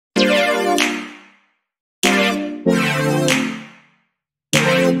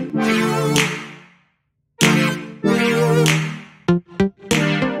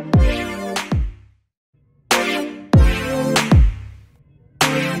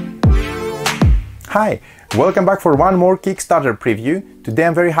Hi, welcome back for one more Kickstarter preview. Today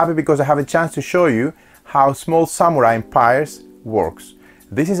I'm very happy because I have a chance to show you how Small Samurai Empires works.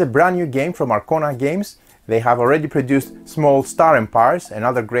 This is a brand new game from Arcona Games. They have already produced Small Star Empires,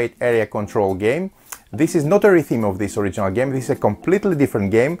 another great area control game. This is not a retheme of this original game, this is a completely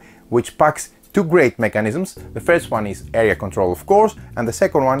different game which packs two great mechanisms. The first one is area control, of course, and the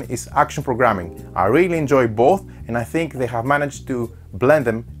second one is action programming. I really enjoy both and I think they have managed to blend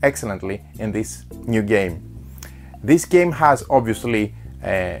them excellently in this new game. This game has obviously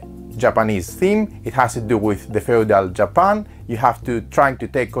a Japanese theme. It has to do with the feudal Japan. You have to try to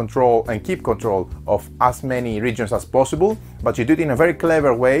take control and keep control of as many regions as possible, but you do it in a very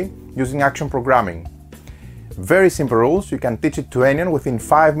clever way using action programming. Very simple rules, you can teach it to anyone within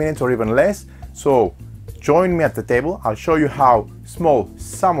 5 minutes or even less. So join me at the table, I'll show you how Small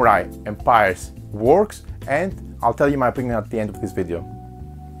Samurai Empires works and I'll tell you my opinion at the end of this video.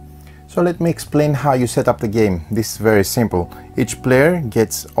 So let me explain how you set up the game. This is very simple. Each player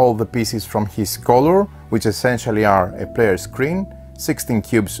gets all the pieces from his color, which essentially are a player screen, 16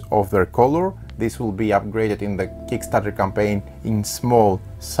 cubes of their color. This will be upgraded in the Kickstarter campaign in Small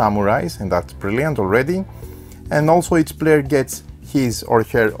Samurais, and that's brilliant already. And also each player gets his or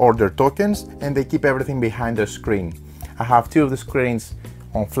her order tokens and they keep everything behind the screen. I have two of the screens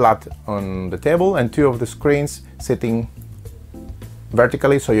on flat on the table and two of the screens sitting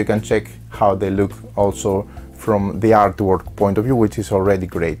vertically, so you can check how they look also from the artwork point of view, which is already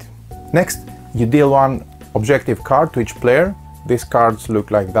great. Next, you deal one objective card to each player. These cards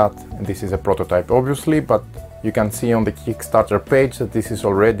look like that, and this is a prototype obviously, but you can see on the Kickstarter page that this is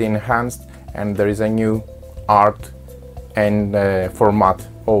already enhanced and there is a new art and format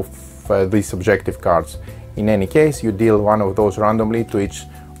of these objective cards. In any case, you deal one of those randomly to each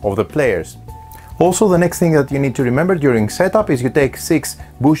of the players. Also, the next thing that you need to remember during setup is you take 6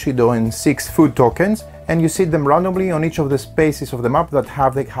 Bushido and 6 food tokens and you sit them randomly on each of the spaces of the map that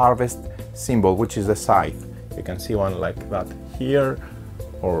have the harvest symbol, which is the scythe. You can see one like that here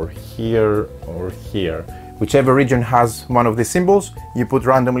or here or here. Whichever region has one of these symbols, you put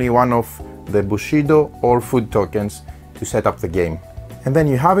randomly one of the Bushido or food tokens to set up the game. And then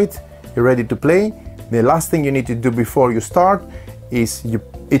you have it, you're ready to play. The last thing you need to do before you start is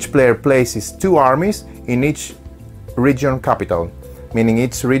each player places 2 armies in each region capital, meaning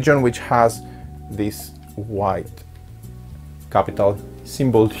each region which has this white capital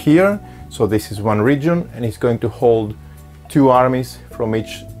symbol here. So this is one region and it's going to hold 2 armies from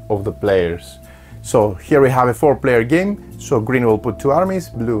each of the players. So here we have a 4-player game, so green will put 2 armies,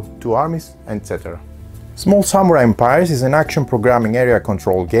 blue 2 armies, etc. Small Samurai Empires is an action programming area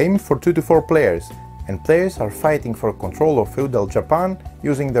control game for 2 to 4 players, and players are fighting for control of feudal Japan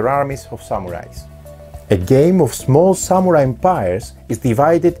using their armies of samurais. A game of Small Samurai Empires is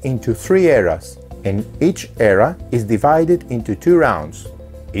divided into 3 eras, and each era is divided into 2 rounds.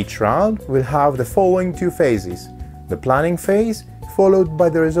 Each round will have the following 2 phases: the planning phase followed by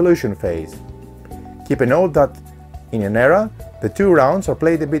the resolution phase. Keep a note that in an era, the 2 rounds are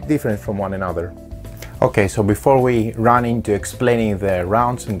played a bit different from one another. Okay, so before we run into explaining the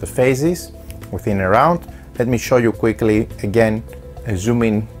rounds and the phases within a round, let me show you quickly again a zoom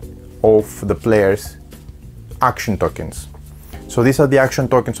in of the players' action tokens. So these are the action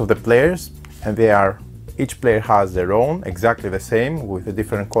tokens of the players, and each player has their own, exactly the same, with a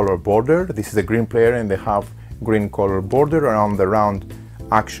different color border. This is a green player and they have green color border around the round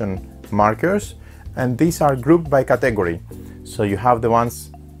action markers, and these are grouped by category. So you have the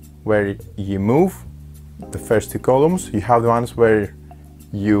ones where you move, the first 2 columns, you have the ones where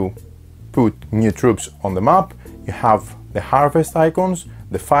you put new troops on the map, you have the harvest icons,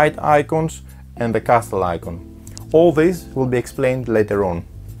 the fight icons and the castle icon. All these will be explained later on.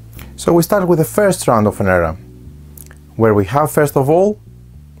 So we start with the first round of an era, where we have first of all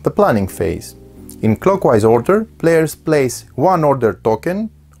the planning phase. In clockwise order, players place 1 order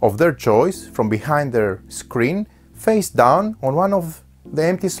token of their choice from behind their screen face down on one of the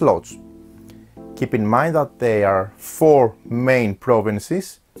empty slots. Keep in mind that there are 4 main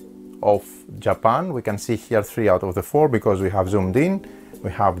provinces of Japan. We can see here 3 out of the 4 because we have zoomed in.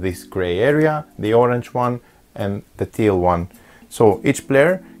 We have this gray area, the orange one and the teal one. So each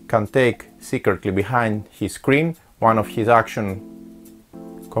player can take secretly behind his screen one of his action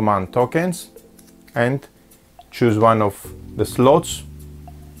command tokens and choose one of the slots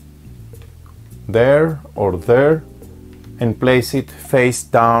there or there and place it face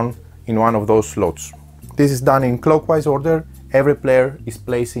down in one of those slots. This is done in clockwise order. Every player is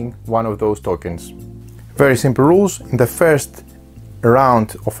placing one of those tokens. Very simple rules. In the first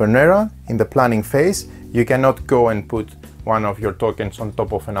round of an era, in the planning phase, you cannot go and put one of your tokens on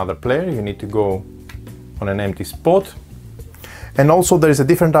top of another player. You need to go on an empty spot. And also there is a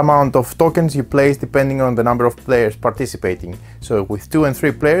different amount of tokens you place depending on the number of players participating. So with 2 and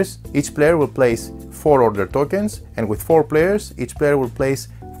 3 players, each player will place 4 order tokens, and with 4 players, each player will place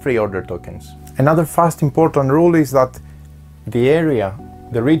 3 order tokens. Another fast important rule is that the area,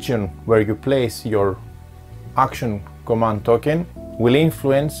 the region where you place your action command token will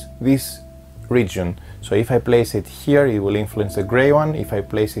influence this region. So if I place it here, it will influence the gray one. If I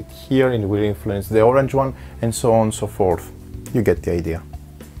place it here, it will influence the orange one, and so on and so forth. You get the idea.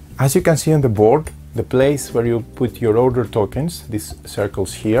 As you can see on the board, the place where you put your order tokens, these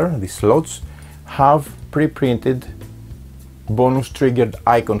circles here, these slots, have pre-printed bonus triggered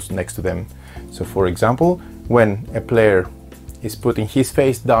icons next to them. So for example, when a player is putting his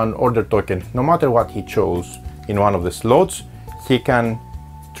face down order token, no matter what he chose in one of the slots, he can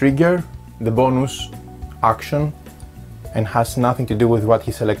trigger the bonus action and has nothing to do with what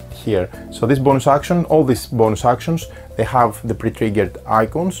he selected here. So this bonus action, all these bonus actions, they have the pre-triggered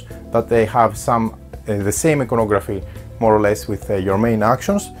icons, that they have the same iconography more or less with your main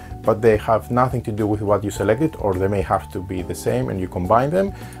actions, but they have nothing to do with what you selected, or they may have to be the same and you combine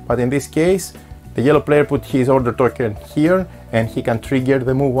them. But in this case, the yellow player put his order token here and he can trigger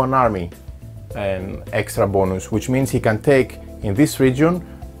the move one army, an extra bonus, which means he can take in this region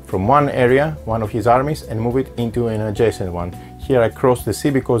from one area, one of his armies, and move it into an adjacent one. Here I cross the sea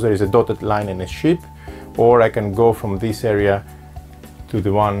because there is a dotted line and a ship, or I can go from this area to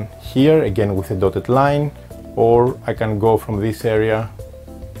the one here, again with a dotted line, or I can go from this area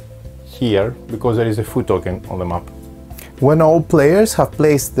here because there is a food token on the map. When all players have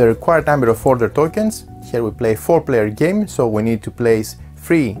placed the required number of order tokens, here we play a 4-player game, so we need to place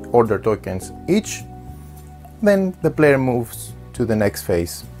 3 order tokens each, then the player moves to the next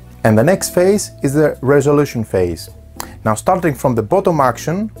phase. And the next phase is the resolution phase. Now, starting from the bottom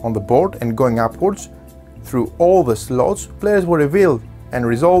action on the board and going upwards through all the slots, players will reveal and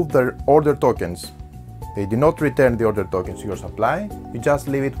resolve their order tokens. They do not return the order tokens to your supply, you just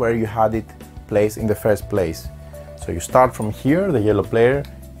leave it where you had it placed in the first place. So you start from here, the yellow player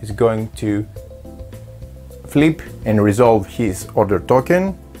is going to flip and resolve his order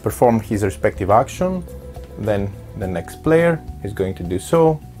token, perform his respective action, then the next player is going to do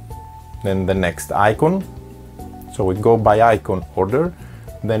so, then the next icon. So we go by icon order,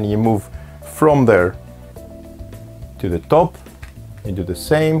 then you move from there to the top, you do the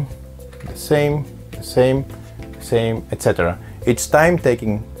same, etc. Each time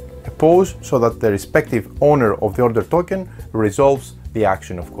taking a pause so that the respective owner of the order token resolves the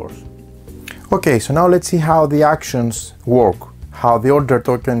action, of course. Okay, so now let's see how the actions work, how the order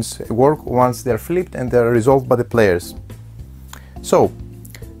tokens work once they're flipped and they're resolved by the players. So,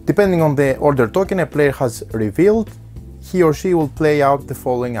 depending on the order token a player has revealed, he or she will play out the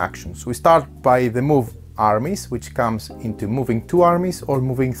following actions. We start by the move armies, which comes into moving 2 armies or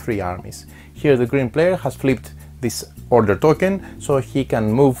moving 3 armies. Here the green player has flipped this order token, so he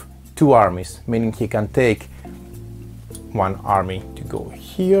can move 2 armies, meaning he can take 1 army to go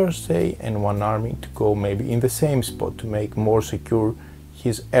here, say, and 1 army to go maybe in the same spot to make more secure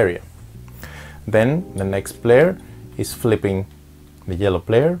his area. Then the next player is flipping the yellow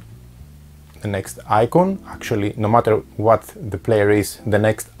player, the next icon. Actually, no matter what the player is, the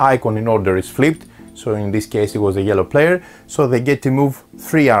next icon in order is flipped. So in this case it was the yellow player, so they get to move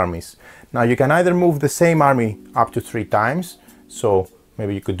 3 armies. Now you can either move the same army up to 3 times, so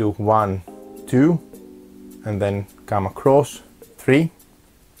maybe you could do 1, 2, and then come across 3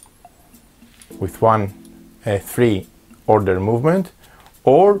 with 3 order movement,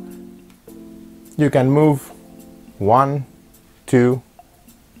 or you can move 1, 2,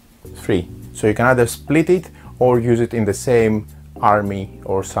 3. So you can either split it or use it in the same army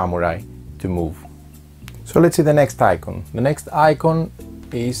or samurai to move. So let's see the next icon. The next icon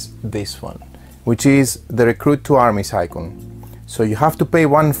is this one, which is the recruit 2 armies icon. So you have to pay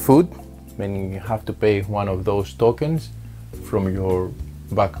 1 food, meaning you have to pay 1 of those tokens from your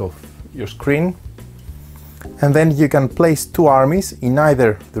back of your screen, and then you can place 2 armies in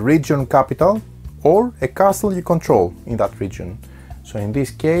either the region capital or a castle you control in that region. So in this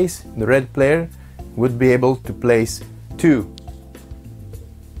case the red player would be able to place 2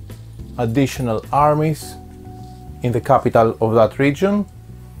 additional armies in the capital of that region,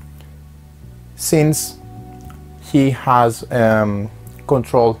 since he has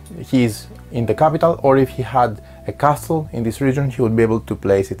control, he's in the capital, or if he had a castle in this region he would be able to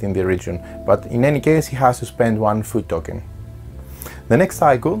place it in the region, but in any case he has to spend 1 food token. The next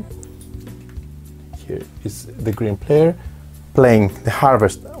icon here is the green player playing the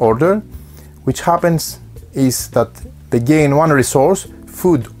harvest order, which happens is that they gain 1 resource,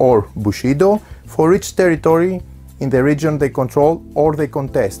 food or bushido, for each territory in the region they control or they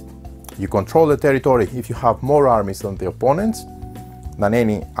contest. You control the territory if you have more armies than the opponents, than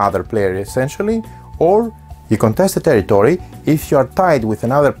any other player essentially, or you contest the territory if you are tied with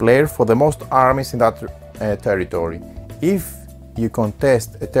another player for the most armies in that territory. If you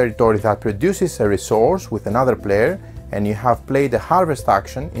contest a territory that produces a resource with another player and you have played a harvest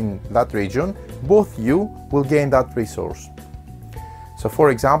action in that region, both you will gain that resource. So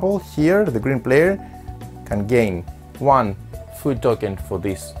for example, here the green player can gain 1 food token for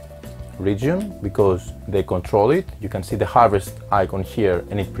this region because they control it. You can see the harvest icon here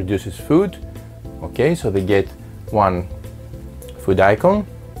and it produces food. Okay, so they get 1 food icon.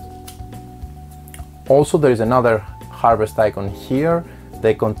 Also there is another harvest icon here.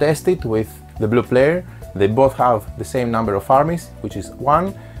 They contest it with the blue player. They both have the same number of armies, which is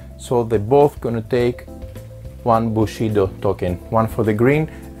 1, so they both gonna take 1 Bushido token, 1 for the green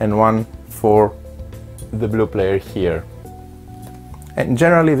and 1 for the blue player here. And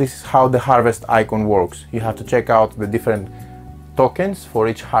generally this is how the harvest icon works. You have to check out the different tokens for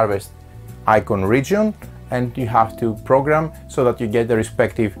each harvest icon region and you have to program so that you get the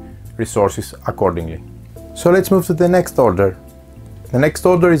respective resources accordingly. So let's move to the next order. The next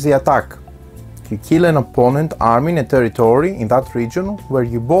order is the attack. You kill an opponent army in a territory in that region where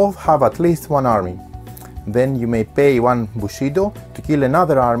you both have at least 1 army. Then you may pay 1 Bushido to kill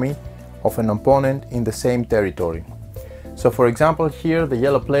another army of an opponent in the same territory. So for example, here the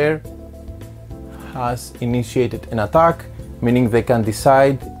yellow player has initiated an attack, meaning they can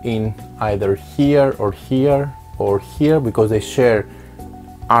decide in either here or here or here, because they share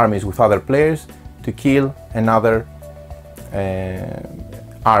armies with other players, to kill another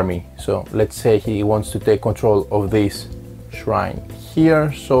army. So let's say he wants to take control of this shrine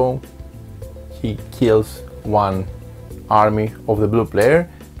here, so he kills 1 army of the blue player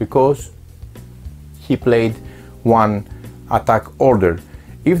because he played 1 attack order.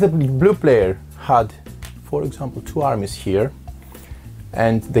 If the blue player had, for example, 2 armies here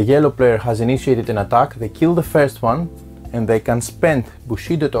and the yellow player has initiated an attack, they kill the first one and they can spend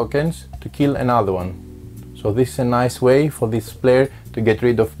Bushido tokens to kill another one. So this is a nice way for this player to get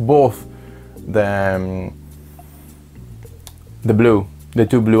rid of both the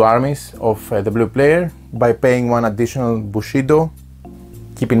 2 blue armies of the blue player by paying 1 additional Bushido.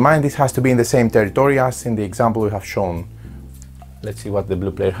 Keep in mind this has to be in the same territory as in the example we have shown. Let's see what the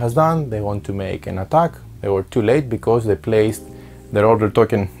blue player has done. They want to make an attack. They were too late because they placed their order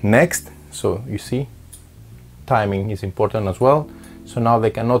token next. So you see, timing is important as well. So now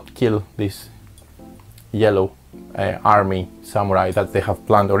they cannot kill this yellow army samurai that they have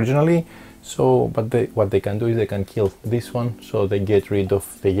planned originally. So, but what they can do is they can kill this one, so they get rid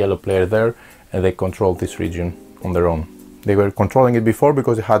of the yellow player there and they control this region on their own. They were controlling it before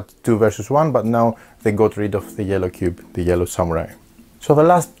because they had 2 versus 1, but now they got rid of the yellow cube, the yellow samurai. So the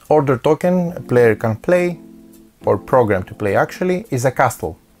last order token a player can play, or program to play actually, is a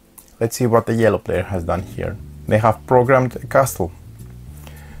castle. Let's see what the yellow player has done here. They have programmed a castle.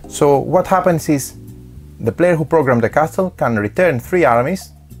 So what happens is the player who programmed the castle can return 3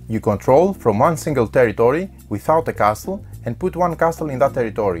 armies you control from 1 single territory without a castle and put 1 castle in that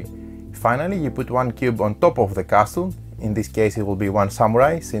territory. Finally, you put 1 cube on top of the castle. In this case it will be 1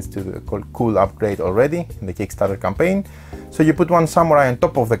 samurai, since to the cool upgrade already in the Kickstarter campaign. So you put 1 samurai on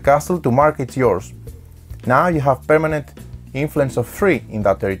top of the castle to mark it's yours. Now you have permanent influence of 3 in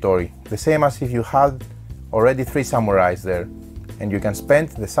that territory, the same as if you had already 3 samurais there. And you can spend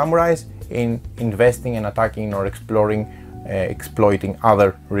the samurais in investing and attacking or exploring, exploiting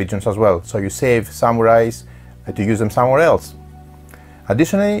other regions as well. So you save samurais to use them somewhere else.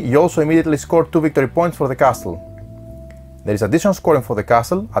 Additionally, you also immediately score 2 victory points for the castle. There is additional scoring for the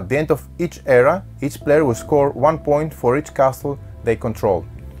castle. At the end of each era, each player will score 1 point for each castle they control.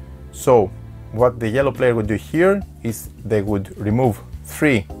 So what the yellow player would do here is they would remove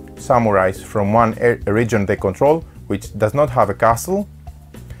 3 samurais from 1 region they control, which does not have a castle,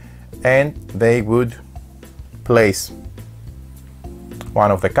 and they would place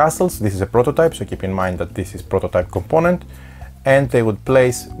 1 of the castles. This is a prototype, so keep in mind that this is prototype component, and they would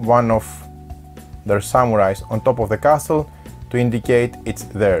place 1 of their samurais on top of the castle to indicate it's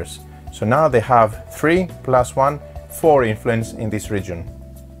theirs. So now they have 3 plus 1, 4 influence in this region.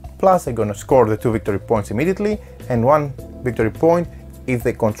 Plus they're gonna score the 2 victory points immediately and 1 victory point if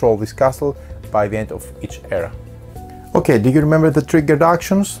they control this castle by the end of each era. Okay, do you remember the triggered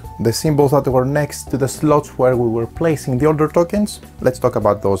actions? The symbols that were next to the slots where we were placing the order tokens? Let's talk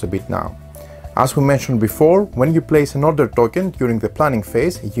about those a bit now. As we mentioned before, when you place an order token during the planning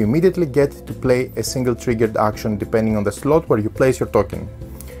phase, you immediately get to play a single triggered action depending on the slot where you place your token.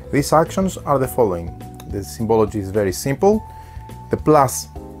 These actions are the following. The symbology is very simple. The plus,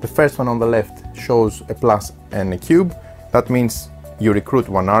 the first one on the left, shows a plus and a cube. That means you recruit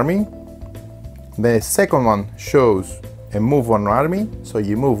one army. The second one shows a move one army, so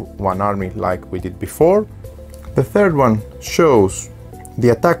you move one army like we did before. The third one shows the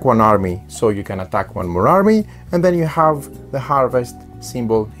attack one army, so you can attack one more army, and then you have the harvest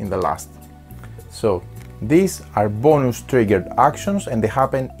symbol in the last. So these are bonus triggered actions, and they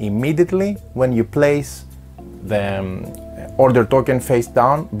happen immediately when you place the order token face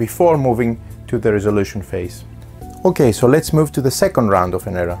down before moving to the resolution phase. Okay, so let's move to the second round of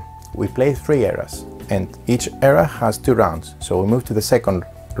an era. We play 3 eras, and each era has 2 rounds. So we move to the second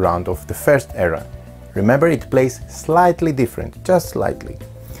round of the first era. Remember, it plays slightly different, just slightly.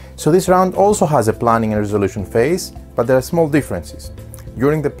 So this round also has a planning and resolution phase, but there are small differences.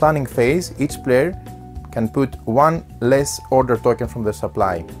 During the planning phase, each player can put 1 less order token from the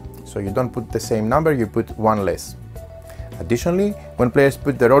supply. So you don't put the same number, you put 1 less. Additionally, when players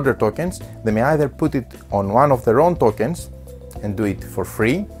put their order tokens, they may either put it on one of their own tokens and do it for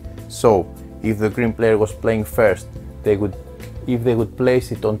free. So if the green player was playing first, if they would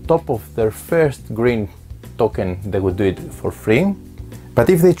place it on top of their first green token, they would do it for free. But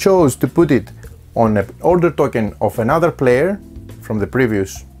if they chose to put it on an order token of another player from the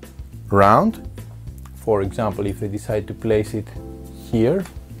previous round, for example, if they decide to place it here,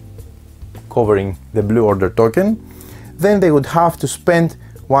 covering the blue order token, then they would have to spend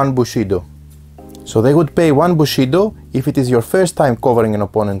 1 Bushido. So they would pay 1 Bushido if it is your first time covering an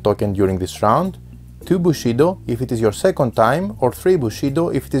opponent token during this round, 2 Bushido if it is your second time, or 3 Bushido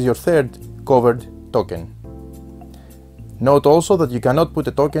if it is your third covered token. Note also that you cannot put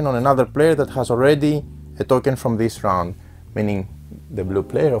a token on another player that has already a token from this round, meaning the blue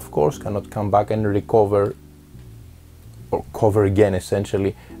player, of course, cannot come back and recover or cover again,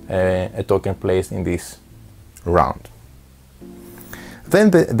 essentially, a token placed in this round.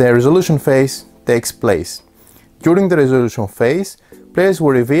 Then the resolution phase takes place. During the resolution phase, players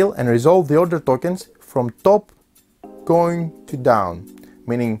will reveal and resolve the order tokens from top going to down,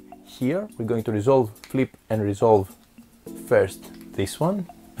 meaning here we're going to resolve, flip and resolve first this one,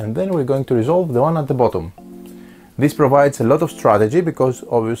 and then we're going to resolve the one at the bottom. This provides a lot of strategy because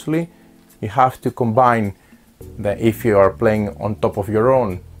obviously you have to combine if you are playing on top of your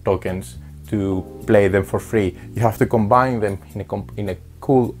own tokens to play them for free, you have to combine them in a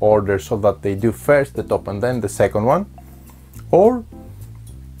cool order so that they do first the top and then the second one, or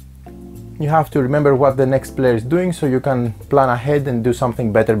you have to remember what the next player is doing so you can plan ahead and do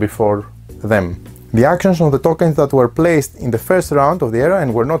something better before them. The actions on the tokens that were placed in the first round of the era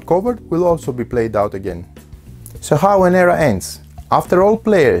and were not covered will also be played out again. So how an era ends? After all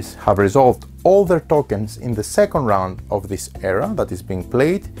players have resolved all their tokens in the second round of this era that is being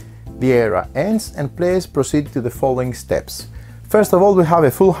played, the era ends and players proceed to the following steps. First of all, we have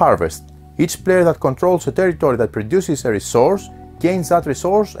a full harvest. Each player that controls a territory that produces a resource gains that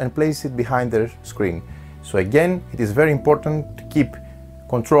resource and places it behind their screen. So again, it is very important to keep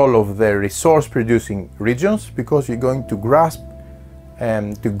control of the resource producing regions because you're going to grasp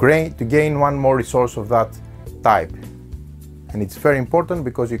to gain one more resource of that type. And it's very important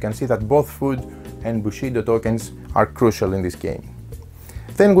because you can see that both food and Bushido tokens are crucial in this game.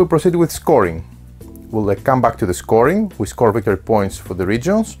 Then we proceed with scoring. We'll come back to the scoring. We score victory points for the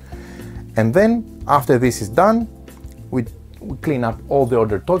regions. And then after this is done, we clean up all the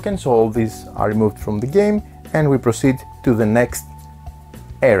order tokens, so all these are removed from the game, and we proceed to the next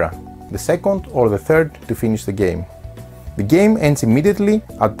era, the second or the third, to finish the game. The game ends immediately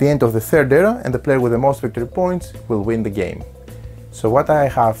at the end of the third era, and the player with the most victory points will win the game. So what I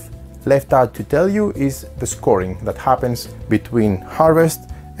have left out to tell you is the scoring that happens between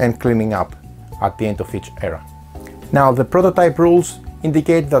harvest and cleaning up at the end of each era. Now, the prototype rules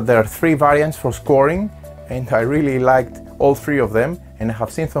indicate that there are 3 variants for scoring, and I really liked all 3 of them, and I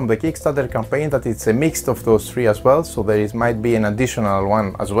have seen from the Kickstarter campaign that it's a mix of those 3 as well, so might be an additional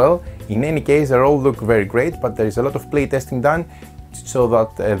one as well. In any case, they all look very great, but there is a lot of playtesting done so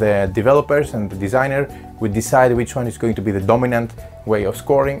that the developers and the designer would decide which one is going to be the dominant way of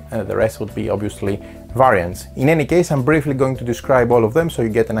scoring, and the rest would be obviously variants. In any case, I'm briefly going to describe all of them so you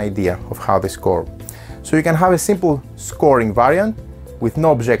get an idea of how they score. So you can have a simple scoring variant with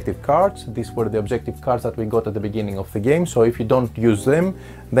no objective cards. These were the objective cards that we got at the beginning of the game, so if you don't use them,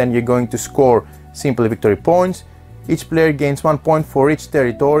 then you're going to score simply victory points. Each player gains 1 point for each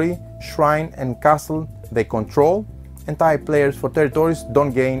territory, shrine and castle they control, and tie players for territories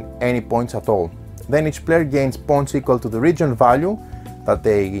don't gain any points at all. Then each player gains points equal to the region value that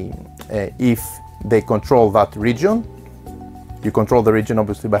if they control that region, You control the region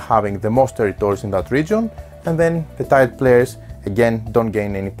obviously by having the most territories in that region, and then the tiled players again don't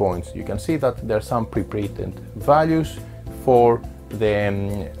gain any points. You can see that there are some pre-printed values for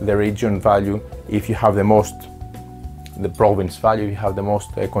the region value. If you have the province value, you have the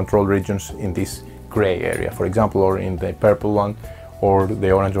most controlled regions in this gray area, for example, or in the purple one or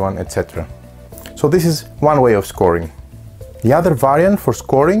the orange one, etc. So this is one way of scoring. The other variant for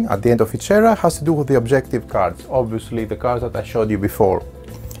scoring at the end of each era has to do with the objective cards, obviously the cards that I showed you before,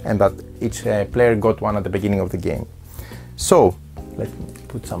 and that each player got one at the beginning of the game. So let's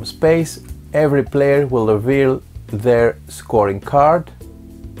put some space. Every player will reveal their scoring card,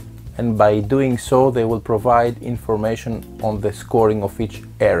 and by doing so they will provide information on the scoring of each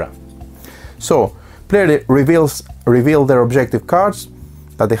era. So players reveal their objective cards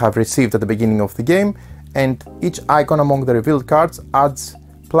that they have received at the beginning of the game, and each icon among the revealed cards adds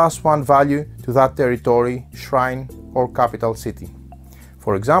 +1 value to that territory, shrine or capital city.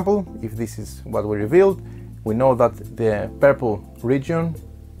 For example, if this is what we revealed, we know that the purple region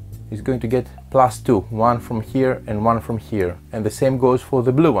is going to get +2, one from here and one from here, and the same goes for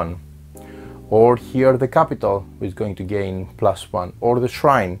the blue one. Or here the capital is going to gain +1, or the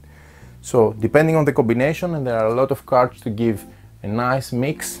shrine. So depending on the combination, and there are a lot of cards to give a nice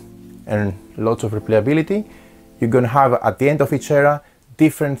mix and lots of replayability, you're going to have at the end of each era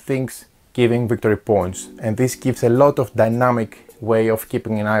different things giving victory points, and this gives a lot of dynamic way of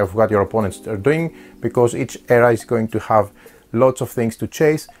keeping an eye of what your opponents are doing, because each era is going to have lots of things to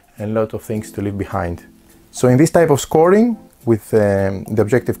chase and lots of things to leave behind. So in this type of scoring with the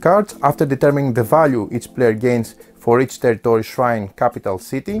objective cards, after determining the value each player gains for each territory, shrine, capital,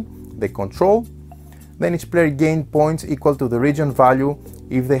 city they control, then each player gains points equal to the region value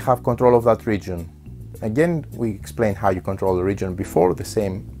if they have control of that region. Again, we explained how you control the region before, the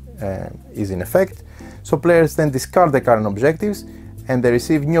same is in effect. So players then discard the current objectives and they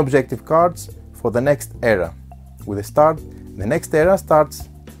receive new objective cards for the next era. The next era starts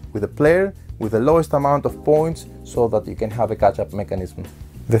with a player with the lowest amount of points, so that you can have a catch-up mechanism.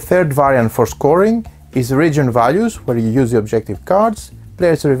 The third variant for scoring is region values, where you use the objective cards.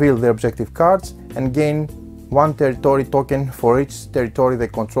 Players reveal their objective cards and gain 1 territory token for each territory they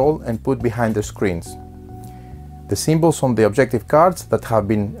control and put behind their screens. The symbols on the objective cards that have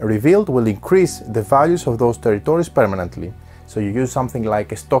been revealed will increase the values of those territories permanently. So you use something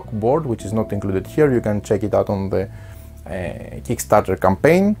like a stock board, which is not included here. You can check it out on the Kickstarter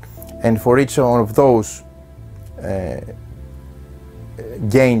campaign, and for each one of those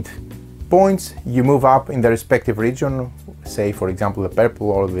gained points, you move up in the respective region, say for example the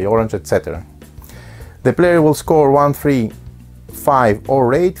purple or the orange, etc. The player will score 1, 3, 5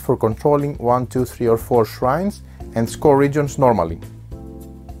 or 8 for controlling 1, 2, 3 or 4 shrines and score regions normally.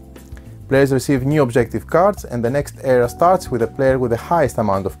 Players receive new objective cards, and the next era starts with a player with the highest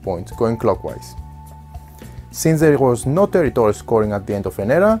amount of points, going clockwise. Since there was no territory scoring at the end of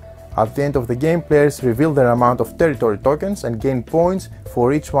an era, at the end of the game players reveal their amount of territory tokens and gain points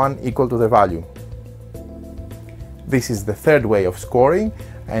for each one equal to the value. This is the third way of scoring,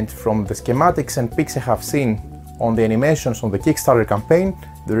 and from the schematics and pics I have seen on the animations on the Kickstarter campaign,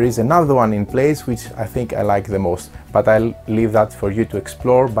 there is another one in place which I think I like the most, but I'll leave that for you to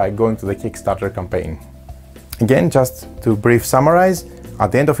explore by going to the Kickstarter campaign. Again, just to brief summarize,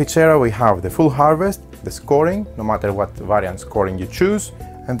 at the end of each era we have the full harvest, the scoring, no matter what variant scoring you choose,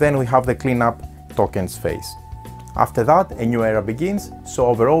 and then we have the cleanup tokens phase. After that, a new era begins, so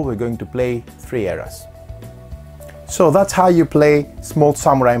overall we're going to play 3 eras. So that's how you play Small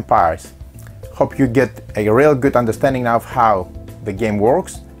Samurai Empires. Hope you get a real good understanding now of how the game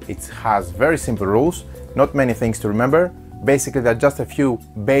works. It has very simple rules, not many things to remember. Basically, there are just a few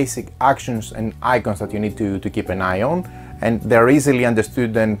basic actions and icons that you need to keep an eye on, and they're easily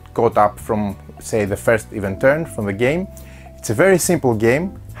understood and caught up from, say, the first even turn from the game. It's a very simple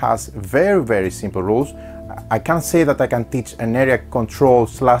game, has very simple rules. I can't say that I can teach an area control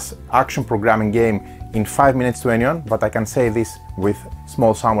 / action programming game in 5 minutes to anyone, but I can say this with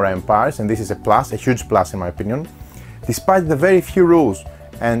Small Samurai Empires, and this is a plus, a huge plus in my opinion. Despite the very few rules,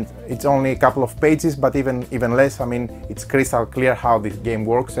 and it's only a couple of pages, but even less, I mean, it's crystal clear how this game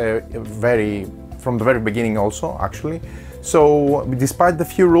works, from the very beginning also, actually. So, despite the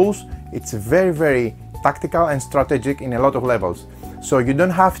few rules, it's very tactical and strategic in a lot of levels. So you don't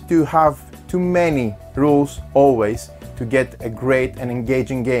have to have too many rules always to get a great and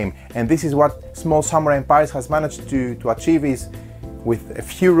engaging game. And this is what Small Samurai Empires has managed to achieve, is with a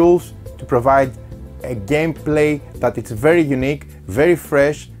few rules to provide a gameplay that it's very unique, very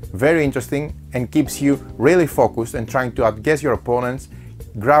fresh, very interesting, and keeps you really focused and trying to outguess your opponents,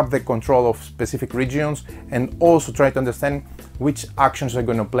 grab the control of specific regions, and also try to understand which actions are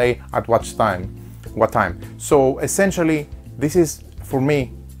going to play at what time. So essentially, this is for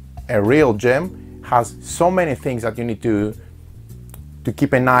me a real gem. Has so many things that you need to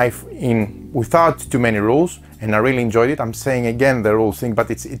keep an eye in without too many rules, and I really enjoyed it. I'm saying again the rules thing, but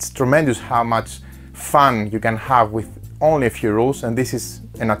it's tremendous how much fun you can have with only a few rules, and this is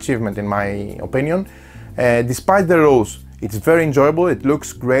an achievement in my opinion. Despite the rules, it's very enjoyable, it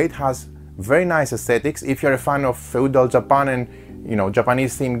looks great, has very nice aesthetics. If you're a fan of feudal Japan and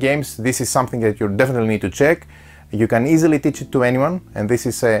Japanese themed games, this is something that you definitely need to check. You can easily teach it to anyone, and this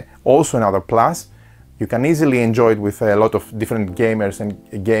is also another plus. You can easily enjoy it with a lot of different gamers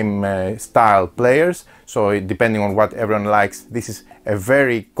and game style players. So depending on what everyone likes, this is a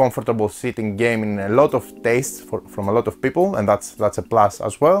very comfortable sitting game in a lot of tastes from a lot of people, and that's a plus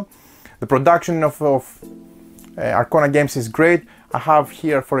as well. The production of Arcona Games is great. I have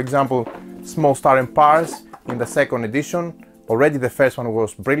here, for example, Small Star Empires in the second edition. Already the first one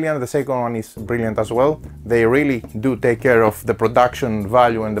was brilliant, the second one is brilliant as well. They really do take care of the production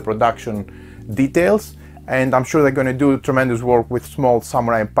value and the production details, and I'm sure they're going to do tremendous work with Small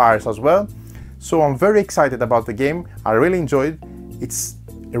Samurai Empires as well. So I'm very excited about the game. I really enjoyed it. It's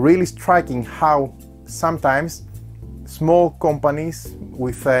really striking how sometimes small companies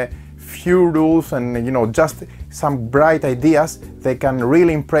with few rules and just some bright ideas, they can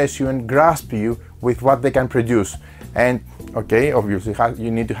really impress you and grasp you with what they can produce. And okay, obviously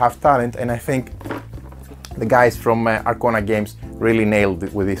you need to have talent, and I think the guys from Arcona Games really nailed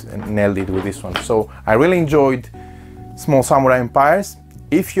it with this one. So I really enjoyed Small Samurai Empires.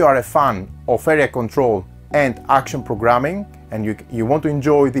 If you are a fan of area control and action programming, and you want to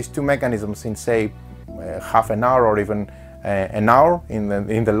enjoy these two mechanisms in say half an hour or even an hour in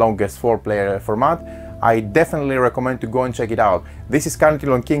the longest 4-player format, I definitely recommend to go and check it out. This is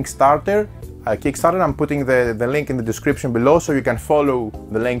currently on Kickstarter. I'm putting the link in the description below, so you can follow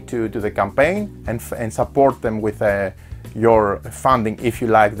the link to the campaign and support them with your funding if you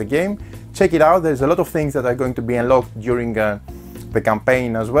like the game. Check it out. There's a lot of things that are going to be unlocked during the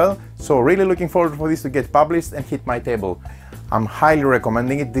campaign as well. So really looking forward for this to get published and hit my table. I'm highly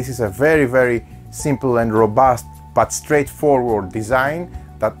recommending it. This is a very, very simple and robust but straightforward design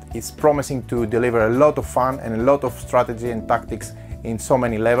that is promising to deliver a lot of fun and a lot of strategy and tactics in so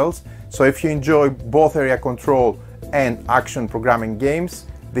many levels. So if you enjoy both area control and action programming games,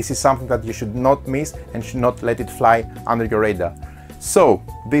 this is something that you should not miss and should not let it fly under your radar. So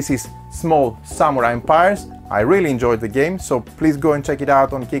this is Small Samurai Empires. I really enjoyed the game, so please go and check it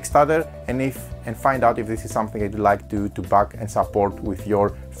out on Kickstarter and find out if this is something that you'd like to back and support with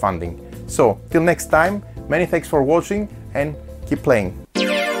your funding. So till next time, many thanks for watching and keep playing.